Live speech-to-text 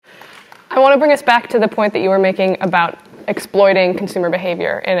I want to bring us back to the point that you were making about exploiting consumer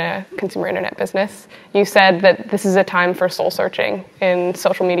behavior in a consumer internet business. You said that this is a time for soul searching in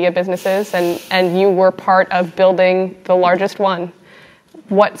social media businesses, and you were part of building the largest one.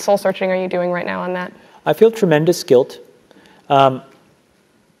 What soul searching are you doing right now on that? I feel tremendous guilt. I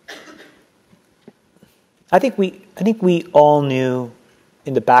think we all knew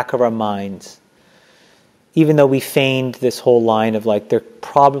in the back of our minds, even though we feigned this whole line of like, there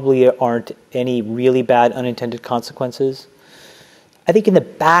probably aren't any really bad unintended consequences. I think in the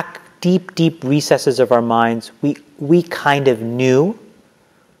back, deep recesses of our minds, we kind of knew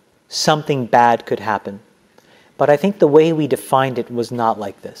something bad could happen. But I think the way we defined it was not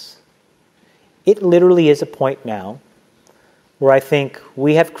like this. It literally is a point now where I think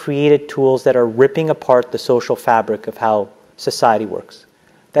we have created tools that are ripping apart the social fabric of how society works.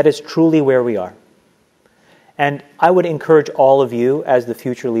 That is truly where we are. And I would encourage all of you, as the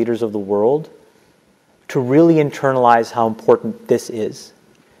future leaders of the world, to really internalize how important this is.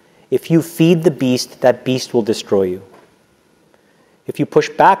 If you feed the beast, that beast will destroy you. If you push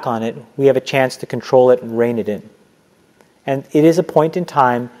back on it, we have a chance to control it and rein it in. And it is a point in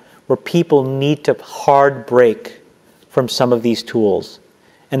time where people need to hard break from some of these tools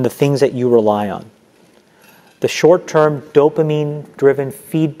and the things that you rely on. The short-term dopamine-driven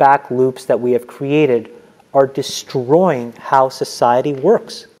feedback loops that we have created are destroying how society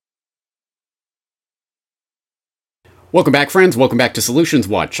works. Welcome back, friends. Welcome back to Solutions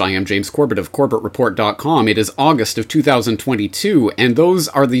Watch. I am James Corbett of CorbettReport.com. It is August of 2022, and those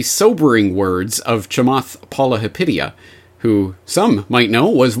are the sobering words of Chamath Palihapitiya, who some might know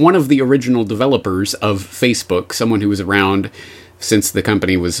was one of the original developers of Facebook, someone who was around since the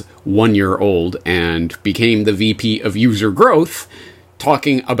company was 1 year old and became the VP of User Growth,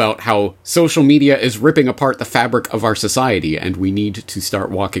 talking about how social media is ripping apart the fabric of our society and we need to start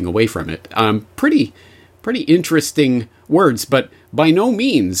walking away from it. Pretty interesting words, but by no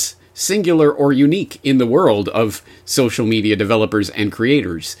means singular or unique in the world of social media developers and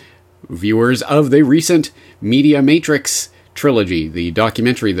creators. Viewers of the recent Media Matrix trilogy, the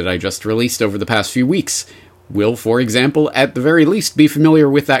documentary that I just released over the past few weeks, will, for example, at the very least be familiar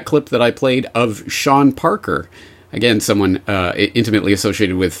with that clip that I played of Sean Parker. Again, someone intimately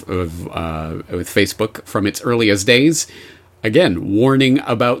associated with Facebook from its earliest days. Again, warning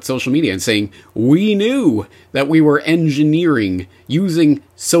about social media and saying, we knew that we were using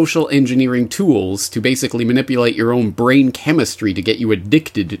social engineering tools to basically manipulate your own brain chemistry to get you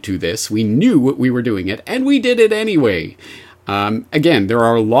addicted to this. We knew we were doing it, and we did it anyway. Again, there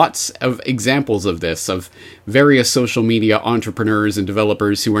are lots of examples of this, of various social media entrepreneurs and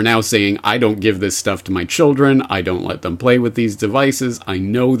developers who are now saying, I don't give this stuff to my children, I don't let them play with these devices, I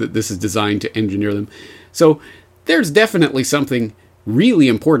know that this is designed to engineer them. So there's definitely something really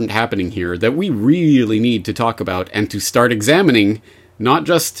important happening here that we really need to talk about and to start examining, not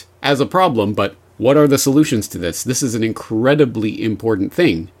just as a problem, but what are the solutions to this? This is an incredibly important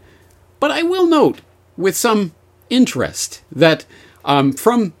thing. But I will note, with some interest, that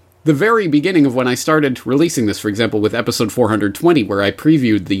from the very beginning of when I started releasing this, for example, with episode 420, where I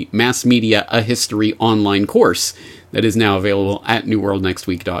previewed the Mass Media A History online course that is now available at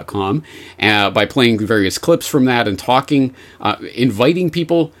newworldnextweek.com, by playing various clips from that and talking, inviting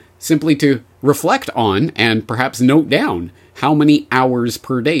people simply to reflect on and perhaps note down how many hours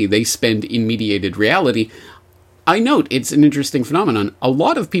per day they spend in mediated reality. I note it's an interesting phenomenon. A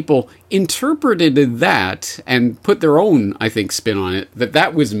lot of people interpreted that and put their own, I think, spin on it,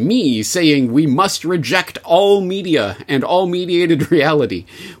 that was me saying we must reject all media and all mediated reality,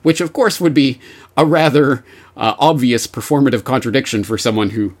 which of course would be a rather obvious performative contradiction for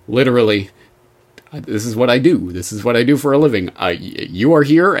someone who literally, this is what I do. This is what I do for a living. You are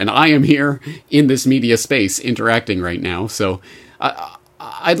here and I am here in this media space interacting right now. So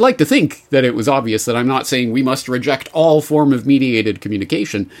I'd like to think that it was obvious that I'm not saying we must reject all form of mediated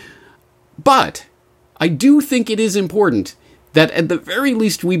communication, but I do think it is important that at the very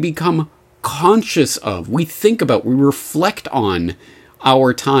least we become conscious of, we think about, we reflect on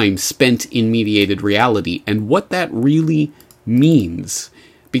our time spent in mediated reality and what that really means.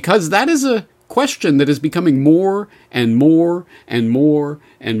 Because that is a question that is becoming more and more and more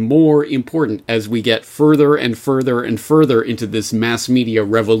and more important as we get further and further and further into this mass media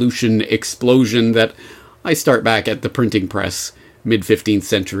revolution explosion that I start back at the printing press, mid-15th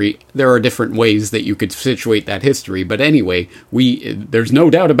century. There are different ways that you could situate that history, but anyway, there's no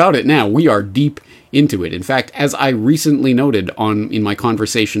doubt about it now. We are deep into it. In fact, as I recently noted in my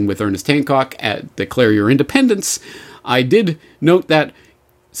conversation with Ernest Hancock at Declare Your Independence, I did note that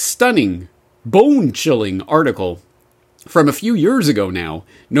stunning, bone-chilling article from a few years ago now,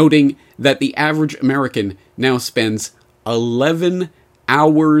 noting that the average American now spends 11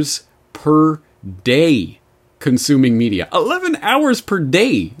 hours per day consuming media. 11 hours per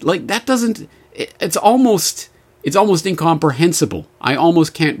day. Like, that doesn't... It's almost incomprehensible. I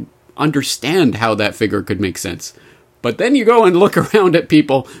almost can't understand how that figure could make sense. But then you go and look around at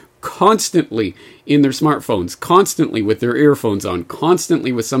people constantly in their smartphones, constantly with their earphones on,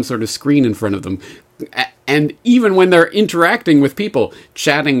 constantly with some sort of screen in front of them. And even when they're interacting with people,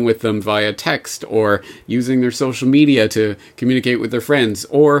 chatting with them via text or using their social media to communicate with their friends,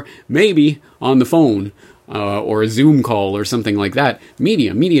 or maybe on the phone or a Zoom call or something like that.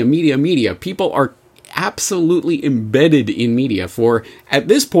 Media. People are absolutely embedded in media for, at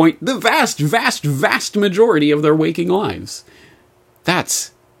this point, the vast majority of their waking lives.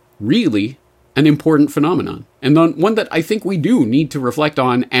 That's really an important phenomenon, and one that I think we do need to reflect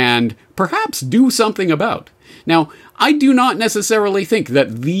on and perhaps do something about. Now, I do not necessarily think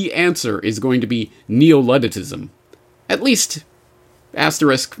that the answer is going to be neo-Ludditism. At least,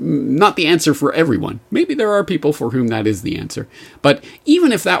 asterisk, not the answer for everyone. Maybe there are people for whom that is the answer. But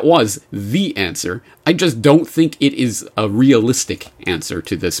even if that was the answer, I just don't think it is a realistic answer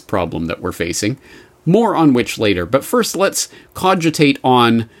to this problem that we're facing. More on which later. But first, let's cogitate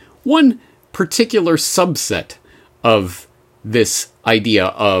on one particular subset of this idea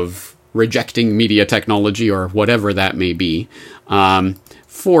of rejecting media technology or whatever that may be.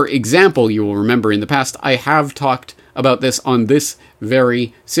 For example, you will remember in the past, I have talked about this on this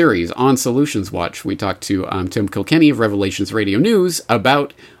very series on Solutions Watch. We talked to Tim Kilkenny of Revelations Radio News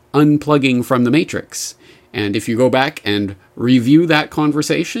about unplugging from the Matrix. And if you go back and review that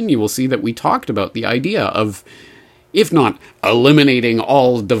conversation, you will see that we talked about the idea of, if not eliminating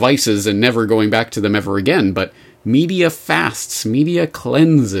all devices and never going back to them ever again, but media fasts, media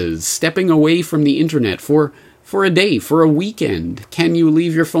cleanses, stepping away from the internet for a day, for a weekend. Can you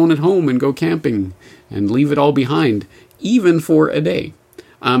leave your phone at home and go camping and leave it all behind, even for a day?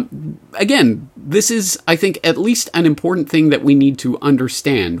 Again, this is, I think, at least an important thing that we need to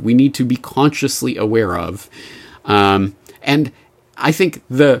understand. We need to be consciously aware of. And I think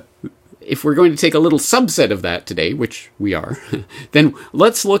if we're going to take a little subset of that today, which we are, then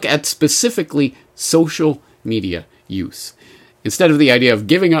let's look at specifically social media use. Instead of the idea of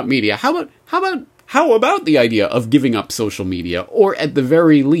giving up media, how about the idea of giving up social media, or at the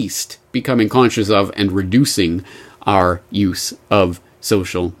very least, becoming conscious of and reducing our use of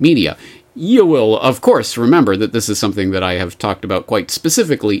social media? You will, of course, remember that this is something that I have talked about quite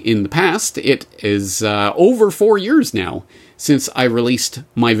specifically in the past. It is over 4 years now since I released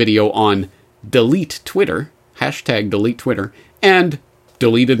my video on delete Twitter, hashtag delete Twitter, and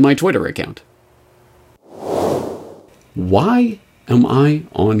deleted my Twitter account. Why am I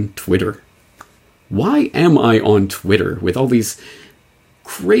on Twitter? Why am I on Twitter with all these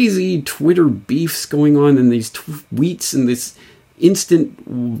crazy Twitter beefs going on and these tweets and this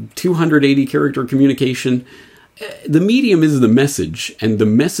instant 280 character communication? The medium is the message, and the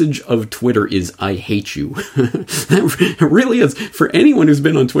message of Twitter is, I hate you. That really is. For anyone who's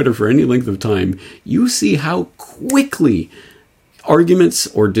been on Twitter for any length of time, you see how quickly arguments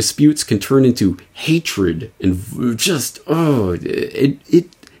or disputes can turn into hatred and just, it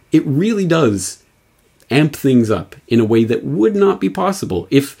really does amp things up in a way that would not be possible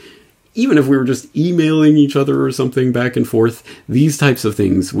even if we were just emailing each other or something back and forth. These types of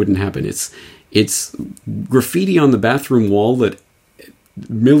things wouldn't happen. It's graffiti on the bathroom wall that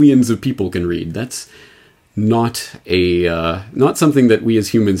millions of people can read. That's not something that we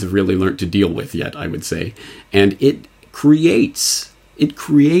as humans have really learned to deal with yet, I would say. And it creates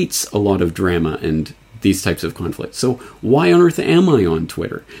a lot of drama and these types of conflicts. So why on earth am I on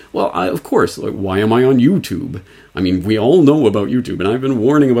Twitter? Well, of course, why am I on YouTube? I mean, we all know about YouTube, and I've been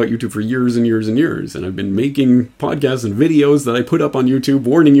warning about YouTube for years and years and years, and I've been making podcasts and videos that I put up on YouTube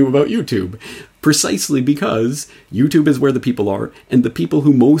warning you about YouTube, precisely because YouTube is where the people are, and the people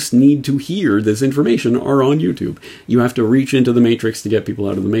who most need to hear this information are on YouTube. You have to reach into the matrix to get people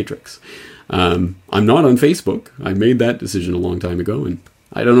out of the matrix. I'm not on Facebook. I made that decision a long time ago, and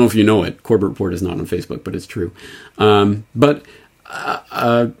I don't know if you know it. Corbett Report is not on Facebook, but it's true.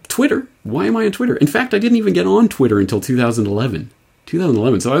 Twitter. Why am I on Twitter? In fact, I didn't even get on Twitter until 2011.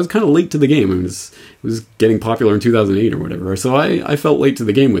 So I was kind of late to the game. It was getting popular in 2008 or whatever. So I felt late to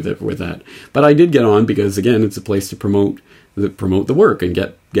the game with that. But I did get on because, again, it's a place to promote the work and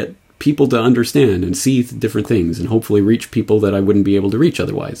get people to understand and see different things and hopefully reach people that I wouldn't be able to reach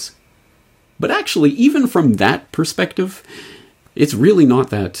otherwise. But actually, even from that perspective, it's really not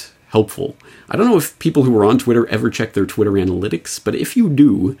that helpful. I don't know if people who are on Twitter ever check their Twitter analytics, but if you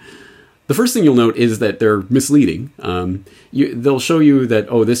do, the first thing you'll note is that they're misleading. They'll show you that,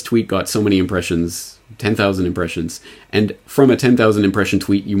 oh, this tweet got so many impressions, 10,000 impressions. And from a 10,000 impression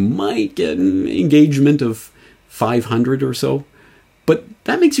tweet, you might get an engagement of 500 or so. But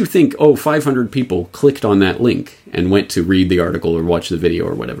that makes you think, oh, 500 people clicked on that link and went to read the article or watch the video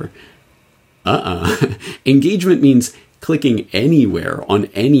or whatever. Engagement means clicking anywhere on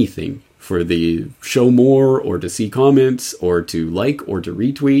anything for the show more, or to see comments, or to like, or to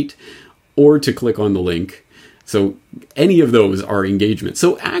retweet, or to click on the link. So any of those are engagement.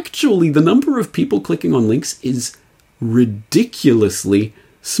 So actually the number of people clicking on links is ridiculously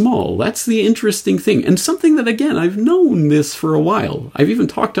small. That's the interesting thing. And something that, again, I've known this for a while. I've even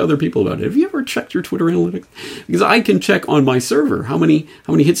talked to other people about it. Have you ever checked your Twitter analytics? Because I can check on my server how many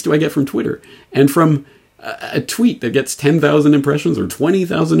hits do I get from Twitter. And from a tweet that gets 10,000 impressions or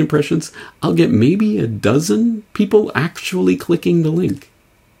 20,000 impressions, I'll get maybe a dozen people actually clicking the link.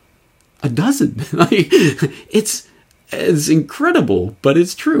 A dozen. It's incredible, but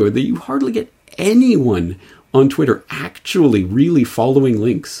it's true that you hardly get anyone on Twitter actually really following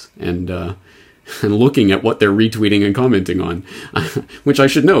links and looking at what they're retweeting and commenting on, which I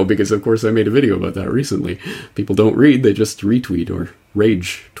should know because, of course, I made a video about that recently. People don't read, they just retweet or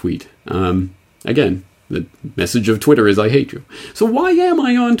rage tweet. Again, the message of Twitter is I hate you. So why am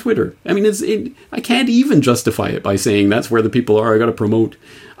I on Twitter? I mean, I can't even justify it by saying that's where the people are, I got to promote.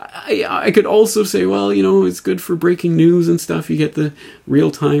 I could also say, well, it's good for breaking news and stuff. You get the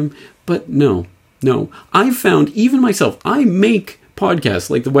real time. But no. I've found, even myself, I make podcasts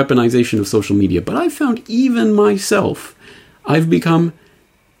like the weaponization of social media, but I've found even myself, I've become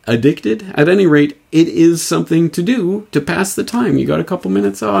addicted. At any rate, it is something to do to pass the time. You got a couple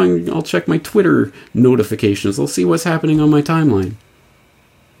minutes, I'll check my Twitter notifications. I'll see what's happening on my timeline.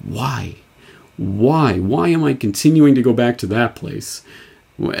 Why? Why am I continuing to go back to that place?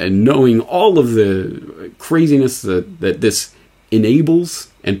 And knowing all of the craziness that this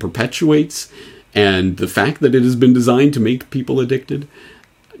enables and perpetuates, and the fact that it has been designed to make people addicted?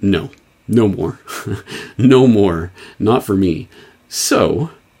 No more. No more. Not for me. So,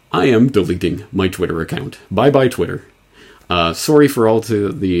 I am deleting my Twitter account. Bye-bye, Twitter. Sorry for all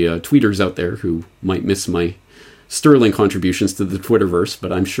to the tweeters out there who might miss my sterling contributions to the Twitterverse,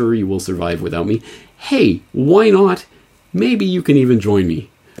 but I'm sure you will survive without me. Hey, why not? Maybe you can even join me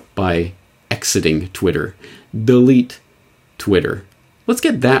by exiting Twitter. Delete Twitter. Let's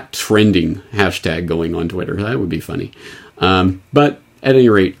get that trending hashtag going on Twitter. That would be funny. But at any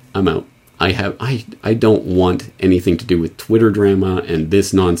rate, I'm out. I don't want anything to do with Twitter drama and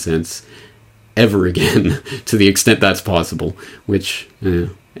this nonsense ever again, to the extent that's possible, which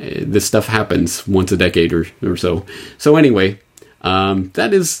this stuff happens once a decade or so. So anyway,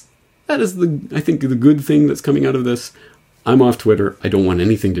 that is I think the good thing that's coming out of this. I'm off Twitter. I don't want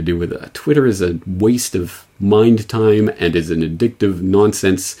anything to do with it. Twitter is a waste of mind time and is an addictive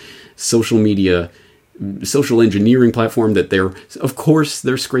nonsense social engineering platform that of course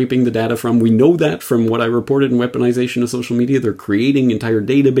they're scraping the data from. We know that from what I reported in Weaponization of Social Media. They're creating entire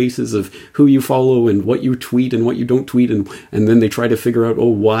databases of who you follow and what you tweet and what you don't tweet, and then they try to figure out,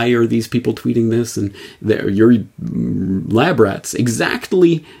 why are these people tweeting this? And you're lab rats.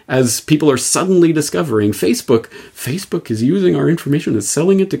 Exactly as people are suddenly discovering Facebook is using our information and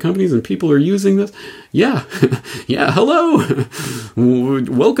selling it to companies, and people are using this. Yeah, hello.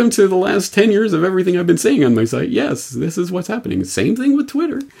 Welcome to the last 10 years of everything I've been saying on my site. Yes, this is what's happening. Same thing with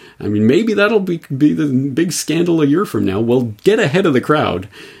Twitter. I mean, maybe that'll be the big scandal a year from now. Well, get ahead of the crowd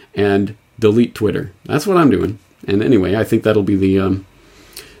and delete Twitter. That's what I'm doing. And anyway, I think that'll be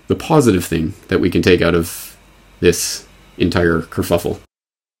the positive thing that we can take out of this entire kerfuffle.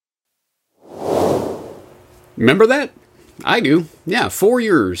 Remember that? I do. Yeah, 4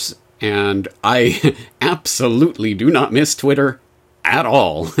 years. And I absolutely do not miss Twitter at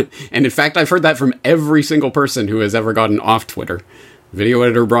all. And in fact, I've heard that from every single person who has ever gotten off Twitter. Video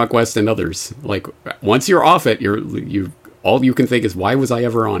editor Brock West and others. Like, once you're off it, all you can think is, why was I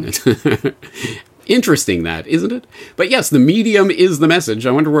ever on it? Interesting that, isn't it? But yes, the medium is the message.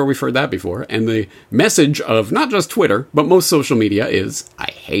 I wonder where we've heard that before. And the message of not just Twitter, but most social media is,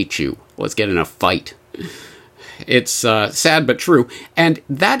 I hate you. Let's get in a fight. It's sad but true. And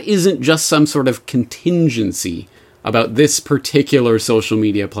that isn't just some sort of contingency about this particular social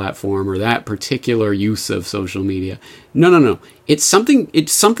media platform or that particular use of social media. No. It's something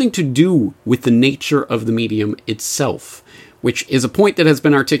to do with the nature of the medium itself, which is a point that has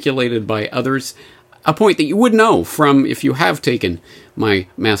been articulated by others, a point that you would know from if you have taken my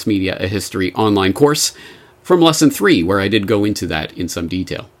Mass Media a History online course from Lesson 3, where I did go into that in some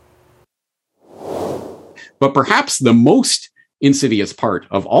detail. But perhaps the most insidious part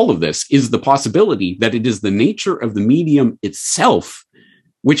of all of this is the possibility that it is the nature of the medium itself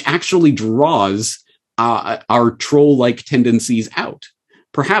which actually draws our troll-like tendencies out.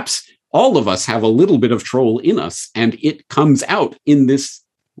 Perhaps all of us have a little bit of troll in us, and it comes out in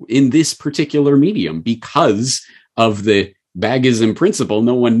this particular medium because of the bagism principle.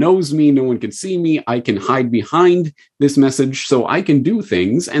 No one knows me, no one can see me, I can hide behind this message, so I can do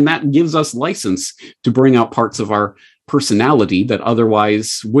things, and that gives us license to bring out parts of our personality that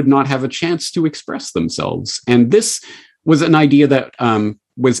otherwise would not have a chance to express themselves. And this was an idea that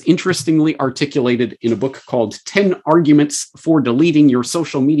was interestingly articulated in a book called 10 Arguments for Deleting Your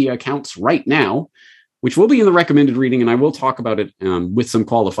Social Media Accounts Right Now, which will be in the recommended reading, and I will talk about it with some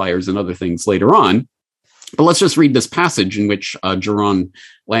qualifiers and other things later on. But let's just read this passage in which Jaron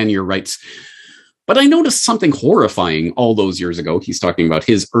Lanier writes, "But I noticed something horrifying all those years ago." He's talking about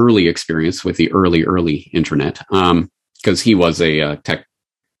his early experience with the early internet, because he was a tech,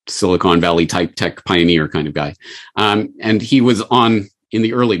 Silicon Valley type tech pioneer kind of guy. And he was on, in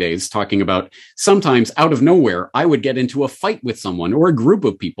the early days, talking about sometimes out of nowhere, I would get into a fight with someone or a group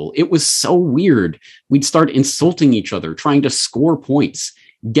of people. It was so weird. We'd start insulting each other, trying to score points,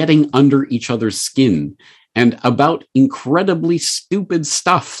 getting under each other's skin, and about incredibly stupid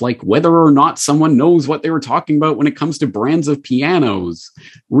stuff like whether or not someone knows what they were talking about when it comes to brands of pianos.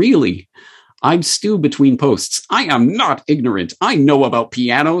 Really, I'd stew between posts. I am not ignorant. I know about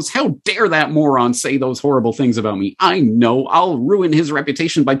pianos. How dare that moron say those horrible things about me? I know I'll ruin his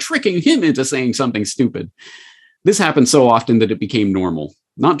reputation by tricking him into saying something stupid. This happened so often that it became normal,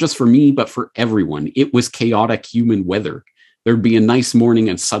 not just for me, but for everyone. It was chaotic human weather. There'd be a nice morning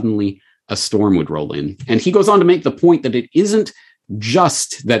and suddenly a storm would roll in. And he goes on to make the point that it isn't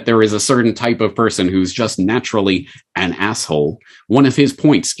just that there is a certain type of person who's just naturally an asshole. One of his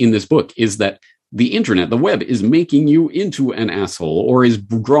points in this book is that the internet, the web, is making you into an asshole, or is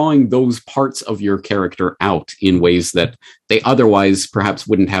drawing those parts of your character out in ways that they otherwise perhaps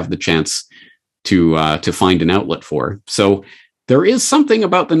wouldn't have the chance to find an outlet for. So there is something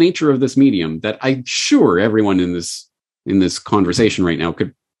about the nature of this medium that I'm sure everyone in this conversation right now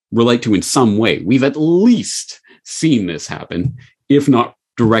could relate to in some way. We've at least seen this happen, if not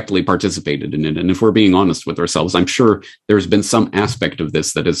directly participated in it. And if we're being honest with ourselves, I'm sure there's been some aspect of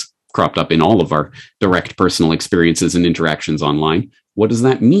this that has cropped up in all of our direct personal experiences and interactions online. What does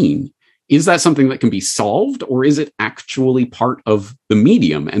that mean? Is that something that can be solved, or is it actually part of the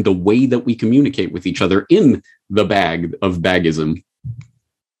medium and the way that we communicate with each other in the bag of bagism?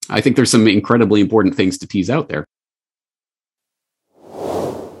 I think there's some incredibly important things to tease out there.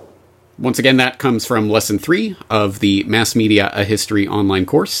 Once again, that comes from Lesson 3 of the Mass Media, A History online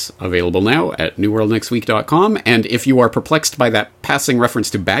course, available now at newworldnextweek.com. And if you are perplexed by that passing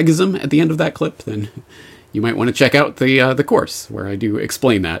reference to bagism at the end of that clip, then you might want to check out the course, where I do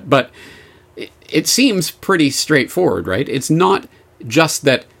explain that. But it seems pretty straightforward, right? It's not just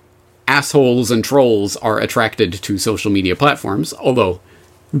that assholes and trolls are attracted to social media platforms, although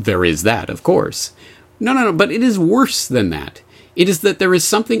there is that, of course. No, but it is worse than that. It is that there is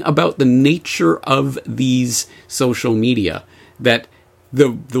something about the nature of these social media, that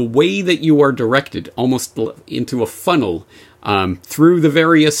the way that you are directed almost into a funnel through the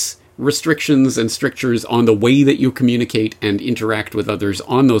various restrictions and strictures on the way that you communicate and interact with others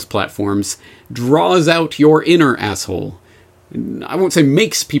on those platforms draws out your inner asshole. I won't say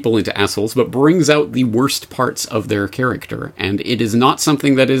makes people into assholes, but brings out the worst parts of their character. And it is not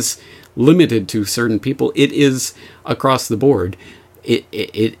something that is limited to certain people. It is across the board.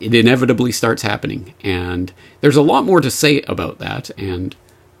 It inevitably starts happening. And there's a lot more to say about that. And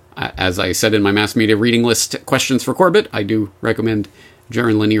as I said in my mass media reading list, Questions for Corbett, I do recommend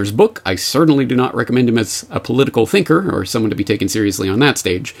Jaron Lanier's book. I certainly do not recommend him as a political thinker or someone to be taken seriously on that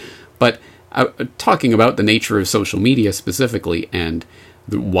stage. But talking about the nature of social media specifically and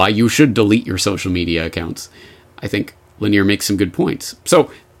why you should delete your social media accounts, I think Lanier makes some good points.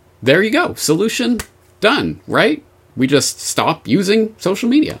 So there you go. Solution done, right? We just stop using social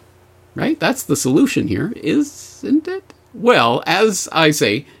media, right? That's the solution here, isn't it? Well, as I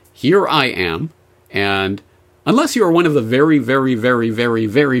say, here I am. And unless you are one of the very, very, very, very,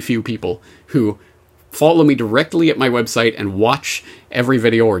 very few people who follow me directly at my website and watch every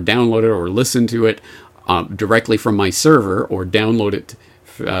video or download it or listen to it directly from my server or download it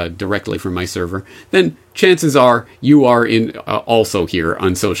directly from my server, then chances are you are in also here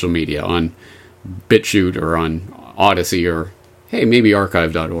on social media, on BitChute or on Odyssey or, hey, maybe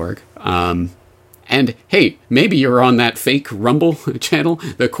archive.org. And, hey, maybe you're on that fake Rumble channel,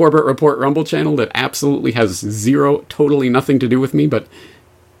 the Corbett Report Rumble channel that absolutely has totally nothing to do with me, but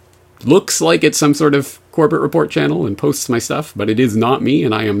looks like it's some sort of Corbett Report channel and posts my stuff, but it is not me,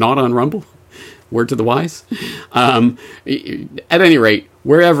 and I am not on Rumble. Word to the wise. At any rate,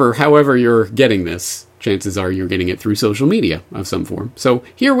 however you're getting this, chances are you're getting it through social media of some form. So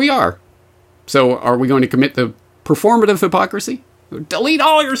here we are. So are we going to commit the performative hypocrisy? Delete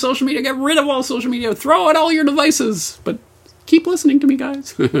all your social media, get rid of all social media, throw out all your devices, but keep listening to me,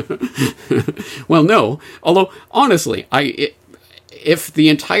 guys. Well, no. Although, honestly, if the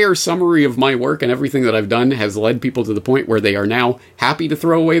entire summary of my work and everything that I've done has led people to the point where they are now happy to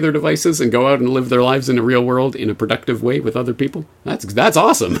throw away their devices and go out and live their lives in a real world in a productive way with other people, that's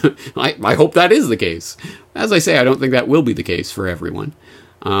awesome. I hope that is the case. As I say, I don't think that will be the case for everyone.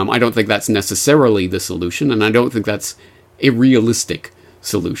 I don't think that's necessarily the solution, and I don't think that's a realistic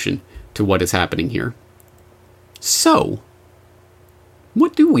solution to what is happening here. So,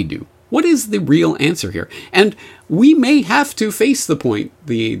 what do we do? What is the real answer here? And we may have to face the point,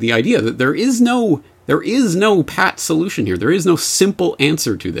 the idea that there is no pat solution here. There is no simple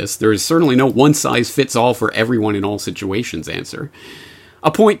answer to this. There is certainly no one-size-fits-all for everyone in all situations answer. A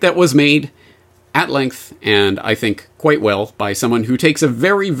point that was made at length, and I think quite well, by someone who takes a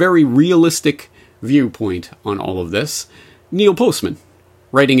very, very realistic viewpoint on all of this, Neil Postman,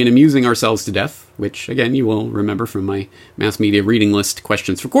 writing in Amusing Ourselves to Death, which, again, you will remember from my mass media reading list,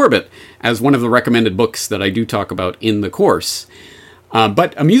 Questions for Corbett, as one of the recommended books that I do talk about in the course.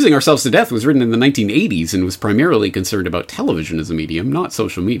 But Amusing Ourselves to Death was written in the 1980s and was primarily concerned about television as a medium, not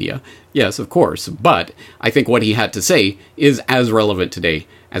social media. Yes, of course, but I think what he had to say is as relevant today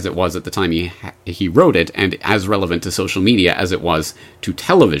as it was at the time he wrote it, and as relevant to social media as it was to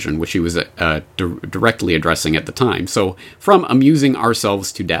television, which he was directly addressing at the time. So, from Amusing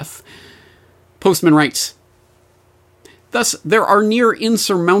Ourselves to Death, Postman writes, "Thus, there are near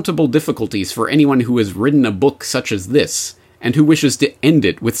insurmountable difficulties for anyone who has written a book such as this, and who wishes to end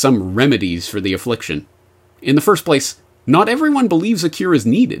it with some remedies for the affliction. In the first place, not everyone believes a cure is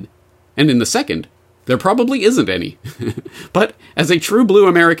needed, and in the second, there probably isn't any. But as a true blue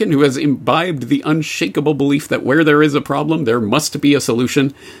American who has imbibed the unshakable belief that where there is a problem, there must be a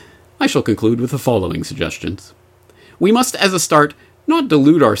solution, I shall conclude with the following suggestions. We must, as a start, not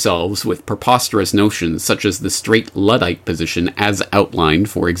delude ourselves with preposterous notions such as the straight Luddite position as outlined,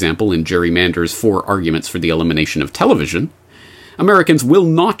 for example, in Jerry Mander's 4 Arguments for the Elimination of Television. Americans will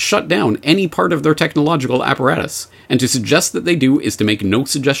not shut down any part of their technological apparatus, and to suggest that they do is to make no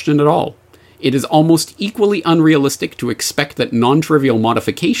suggestion at all. It is almost equally unrealistic to expect that non-trivial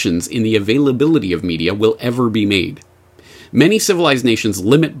modifications in the availability of media will ever be made. Many civilized nations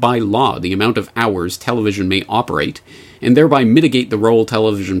limit by law the amount of hours television may operate, and thereby mitigate the role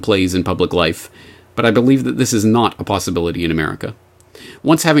television plays in public life, but I believe that this is not a possibility in America.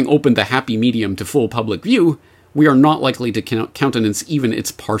 Once having opened the happy medium to full public view, we are not likely to countenance even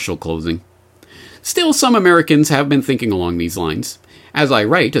its partial closing. Still, some Americans have been thinking along these lines. As I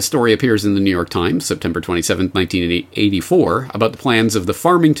write, a story appears in the New York Times, September 27, 1984, about the plans of the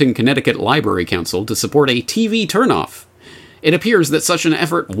Farmington, Connecticut Library Council to support a TV turnoff. It appears that such an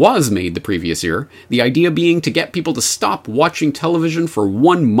effort was made the previous year, the idea being to get people to stop watching television for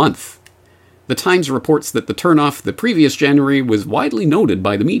 1 month. The Times reports that the turnoff the previous January was widely noted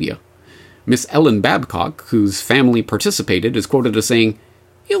by the media. Miss Ellen Babcock, whose family participated, is quoted as saying,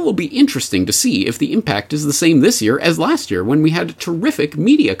 "It will be interesting to see if the impact is the same this year as last year when we had terrific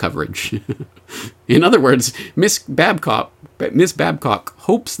media coverage." In other words, Miss Babcock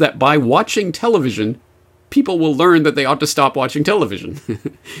hopes that by watching television, people will learn that they ought to stop watching television.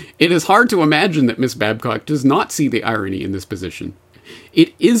 It is hard to imagine that Miss Babcock does not see the irony in this position.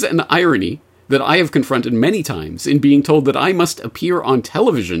 It is an irony that I have confronted many times in being told that I must appear on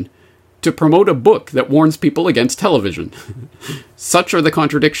television to promote a book that warns people against television. Such are the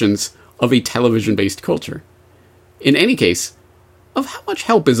contradictions of a television-based culture. In any case, of how much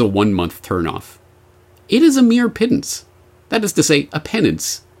help is a 1-month turnoff? It is a mere pittance. That is to say, a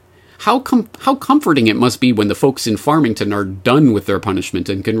penance. How comforting it must be when the folks in Farmington are done with their punishment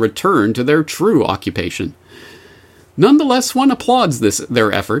and can return to their true occupation. Nonetheless, one applauds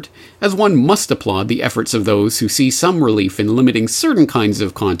their effort, as one must applaud the efforts of those who see some relief in limiting certain kinds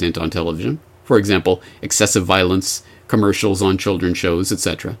of content on television, for example, excessive violence, commercials on children's shows,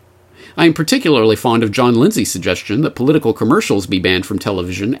 etc. I am particularly fond of John Lindsay's suggestion that political commercials be banned from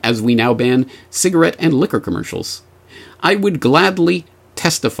television as we now ban cigarette and liquor commercials. I would gladly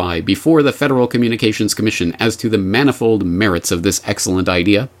testify before the Federal Communications Commission as to the manifold merits of this excellent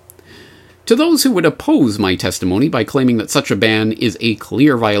idea. To those who would oppose my testimony by claiming that such a ban is a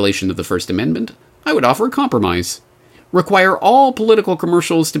clear violation of the First Amendment, I would offer a compromise. require all political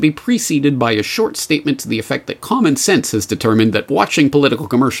commercials to be preceded by a short statement to the effect that common sense has determined that watching political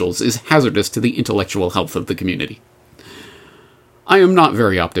commercials is hazardous to the intellectual health of the community. I am not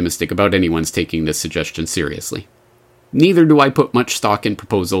very optimistic about anyone's taking this suggestion seriously. Neither do I put much stock in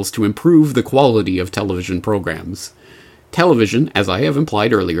proposals to improve the quality of television programs. Television, as I have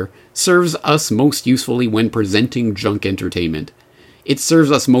implied earlier, serves us most usefully when presenting junk entertainment. It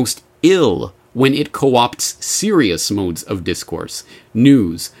serves us most ill when it co-opts serious modes of discourse,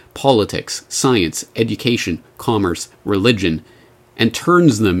 news, politics, science, education, commerce, religion, and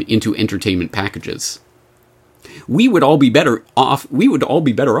turns them into entertainment packages. We would all be better off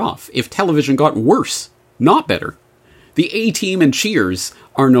if television got worse, not better. The A-Team and Cheers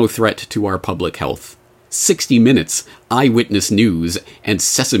are no threat to our public health. 60 Minutes, Eyewitness News, and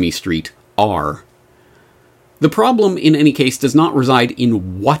Sesame Street are. The problem, in any case, does not reside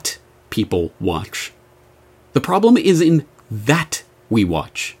in what people watch. The problem is in that we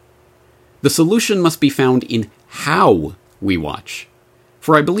watch. The solution must be found in how we watch.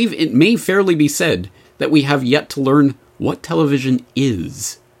 For I believe it may fairly be said that we have yet to learn what television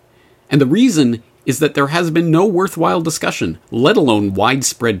is. And the reason is that there has been no worthwhile discussion, let alone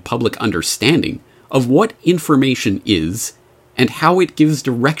widespread public understanding, of what information is and how it gives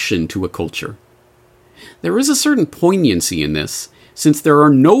direction to a culture. There is a certain poignancy in this, since there are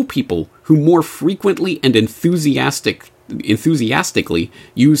no people who more frequently and enthusiastically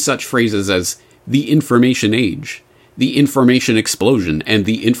use such phrases as the information age, the information explosion, and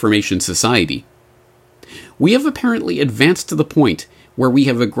the information society. We have apparently advanced to the point where we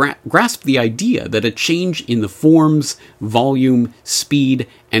have grasped the idea that a change in the forms, volume, speed,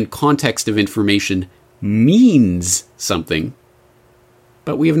 and context of information means something,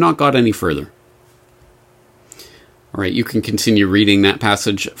 but we have not got any further. All right, you can continue reading that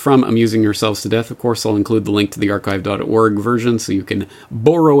passage from Amusing Yourselves to Death. Of course, I'll include the link to the archive.org version so you can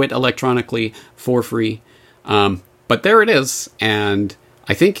borrow it electronically for free. But there it is, and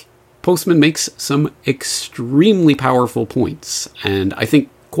I think Postman makes some extremely powerful points, and I think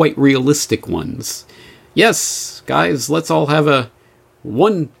quite realistic ones. Yes, guys, let's all have a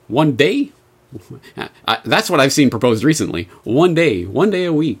one day. That's what I've seen proposed recently. One day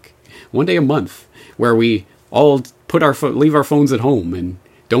a week, one day a month, where we all leave our phones at home and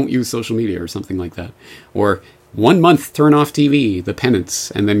don't use social media or something like that. Or 1 month, turn off TV, the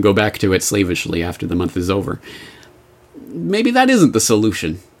penance, and then go back to it slavishly after the month is over. Maybe that isn't the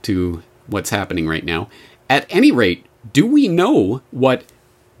solution to what's happening right now. At any rate, did we know what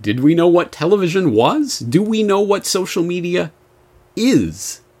television was? Do we know what social media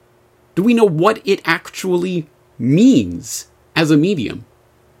is? Do we know what it actually means as a medium?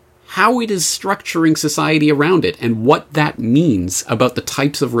 How it is structuring society around it, and what that means about the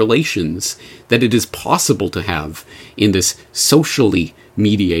types of relations that it is possible to have in this socially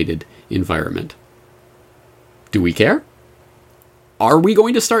mediated environment? Do we care? Are we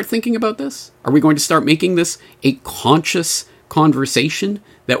going to start thinking about this? Are we going to start making this a conscious conversation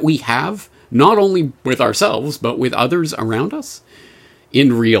that we have, not only with ourselves, but with others around us?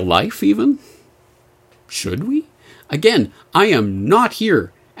 In real life, even? Should we? Again, I am not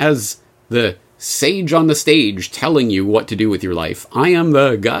here as the sage on the stage telling you what to do with your life. I am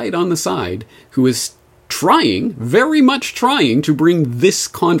the guide on the side who is very much trying to bring this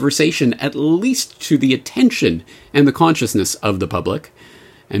conversation at least to the attention and the consciousness of the public.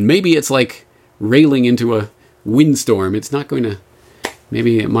 And maybe it's like railing into a windstorm. It's not going to,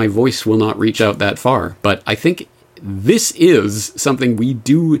 maybe my voice will not reach out that far. But I think this is something we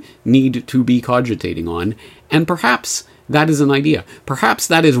do need to be cogitating on. And perhaps that is an idea. Perhaps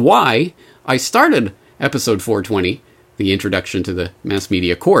that is why I started episode 420, the introduction to the mass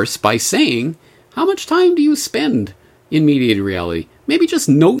media course, by saying, how much time do you spend in mediated reality? Maybe just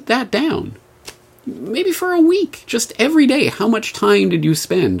note that down. Maybe for a week, just every day, how much time did you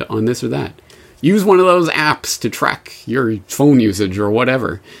spend on this or that? Use one of those apps to track your phone usage or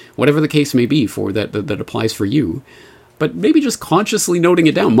whatever the case may be for that applies for you. But maybe just consciously noting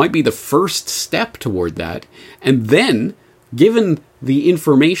it down might be the first step toward that. And then, given the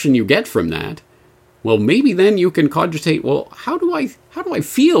information you get from that, well, maybe then you can cogitate, well, how do I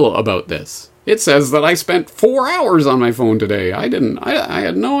feel about this? It says that I spent 4 hours on my phone today. I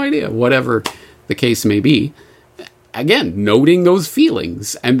had no idea. Whatever the case may be. Again, noting those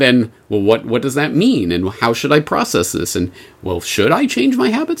feelings. And then, well, what does that mean? And how should I process this? And, well, should I change my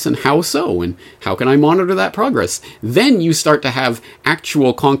habits? And how so? And how can I monitor that progress? Then you start to have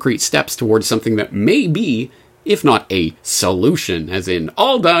actual concrete steps towards something that may be, if not a solution, as in,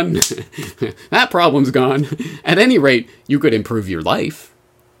 all done. That problem's gone. At any rate, you could improve your life,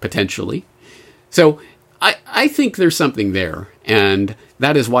 potentially. So I think there's something there, and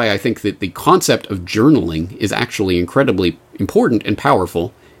that is why I think that the concept of journaling is actually incredibly important and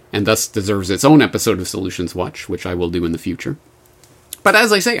powerful, and thus deserves its own episode of Solutions Watch, which I will do in the future. But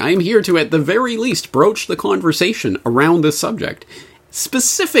as I say, I am here to, at the very least, broach the conversation around this subject,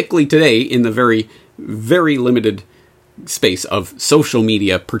 specifically today in the very, very limited space of social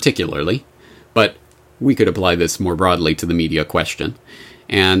media particularly, but we could apply this more broadly to the media question.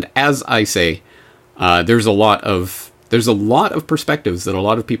 And as I say, there's a lot of perspectives that a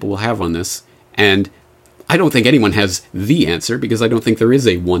lot of people will have on this, and I don't think anyone has the answer, because I don't think there is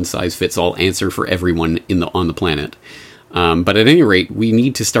a one-size-fits-all answer for everyone on the planet. But at any rate, we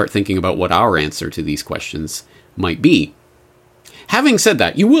need to start thinking about what our answer to these questions might be. Having said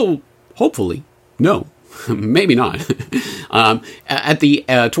that, you will hopefully know, maybe not,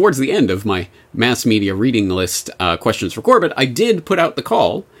 towards the end of my mass media reading list questions for Corbett, I did put out the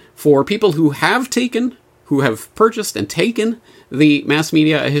call for people who have purchased and taken the Mass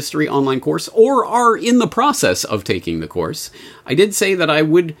Media History online course, or are in the process of taking the course. I did say that I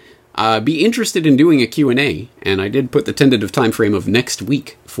would be interested in doing a Q&A, and I did put the tentative time frame of next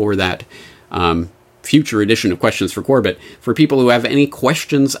week for that future edition of Questions for Corbett. For people who have any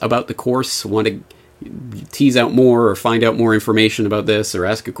questions about the course, want to tease out more or find out more information about this, or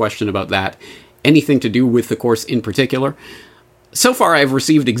ask a question about that, anything to do with the course in particular. So far, I've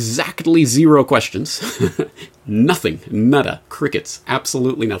received exactly 0 questions. Nothing. Nada. Crickets.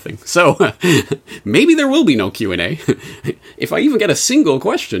 Absolutely nothing. So, maybe there will be no Q&A. If I even get a single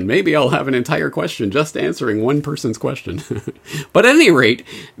question, maybe I'll have an entire question just answering one person's question. But at any rate,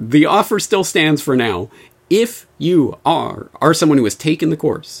 the offer still stands for now. If you are someone who has taken the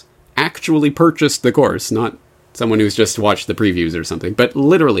course, actually purchased the course, not someone who's just watched the previews or something, but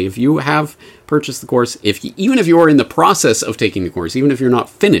literally, if you have purchased the course, even if you are in the process of taking the course, even if you're not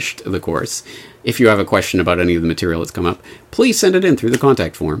finished the course, if you have a question about any of the material that's come up, please send it in through the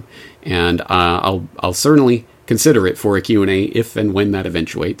contact form, and I'll certainly consider it for a Q&A if and when that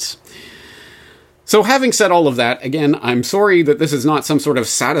eventuates. So having said all of that, again, I'm sorry that this is not some sort of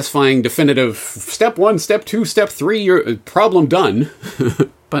satisfying, definitive step 1, step 2, step 3, problem done.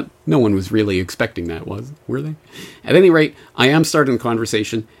 But no one was really expecting that, were they? At any rate, I am starting the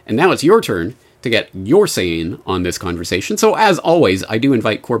conversation, and now it's your turn to get your say in on this conversation. So as always, I do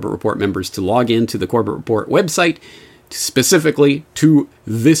invite Corbett Report members to log in to the Corbett Report website, specifically to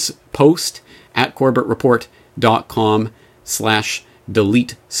this post at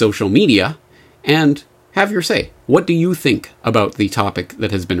corbettreport.com/delete social media, and have your say. What do you think about the topic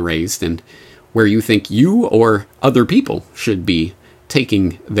that has been raised, and where you think you or other people should be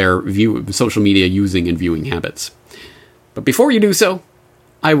taking their social media using and viewing habits? But before you do so,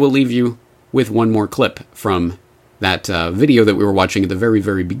 I will leave you with one more clip from that video that we were watching at the very,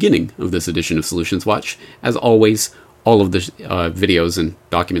 very beginning of this edition of Solutions Watch. As always, all of the videos and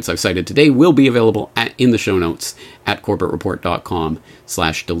documents I've cited today will be available in the show notes at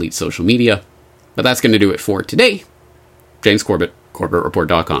corbettreport.com/delete social media. But that's going to do it for today. James Corbett,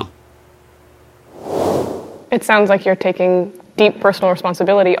 corbettreport.com. It sounds like you're taking deep personal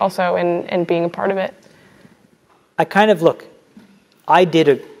responsibility also in being a part of it. I kind of look. I did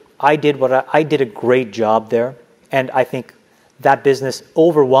a great job there, and I think that business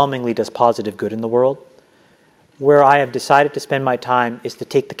overwhelmingly does positive good in the world. Where I have decided to spend my time is to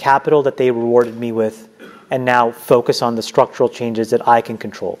take the capital that they rewarded me with, and now focus on the structural changes that I can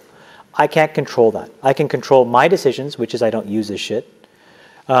control. I can't control that. I can control my decisions, which is I don't use this shit.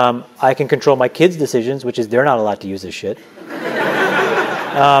 I can control my kids' decisions, which is they're not allowed to use this shit.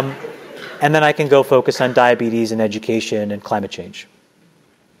 And then I can go focus on diabetes and education and climate change.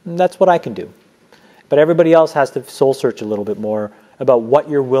 And that's what I can do. But everybody else has to soul search a little bit more about what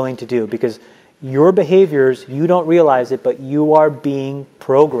you're willing to do, because your behaviors, you don't realize it, but you are being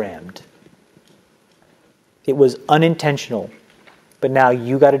programmed. It was unintentional, but now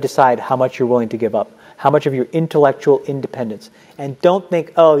you got to decide how much you're willing to give up, how much of your intellectual independence. And don't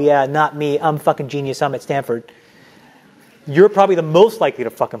think, oh yeah, not me, I'm fucking genius, I'm at Stanford. You're probably the most likely to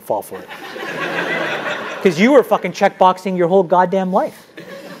fucking fall for it. Because you were fucking checkboxing your whole goddamn life.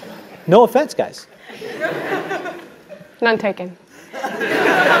 No offense, guys. None taken.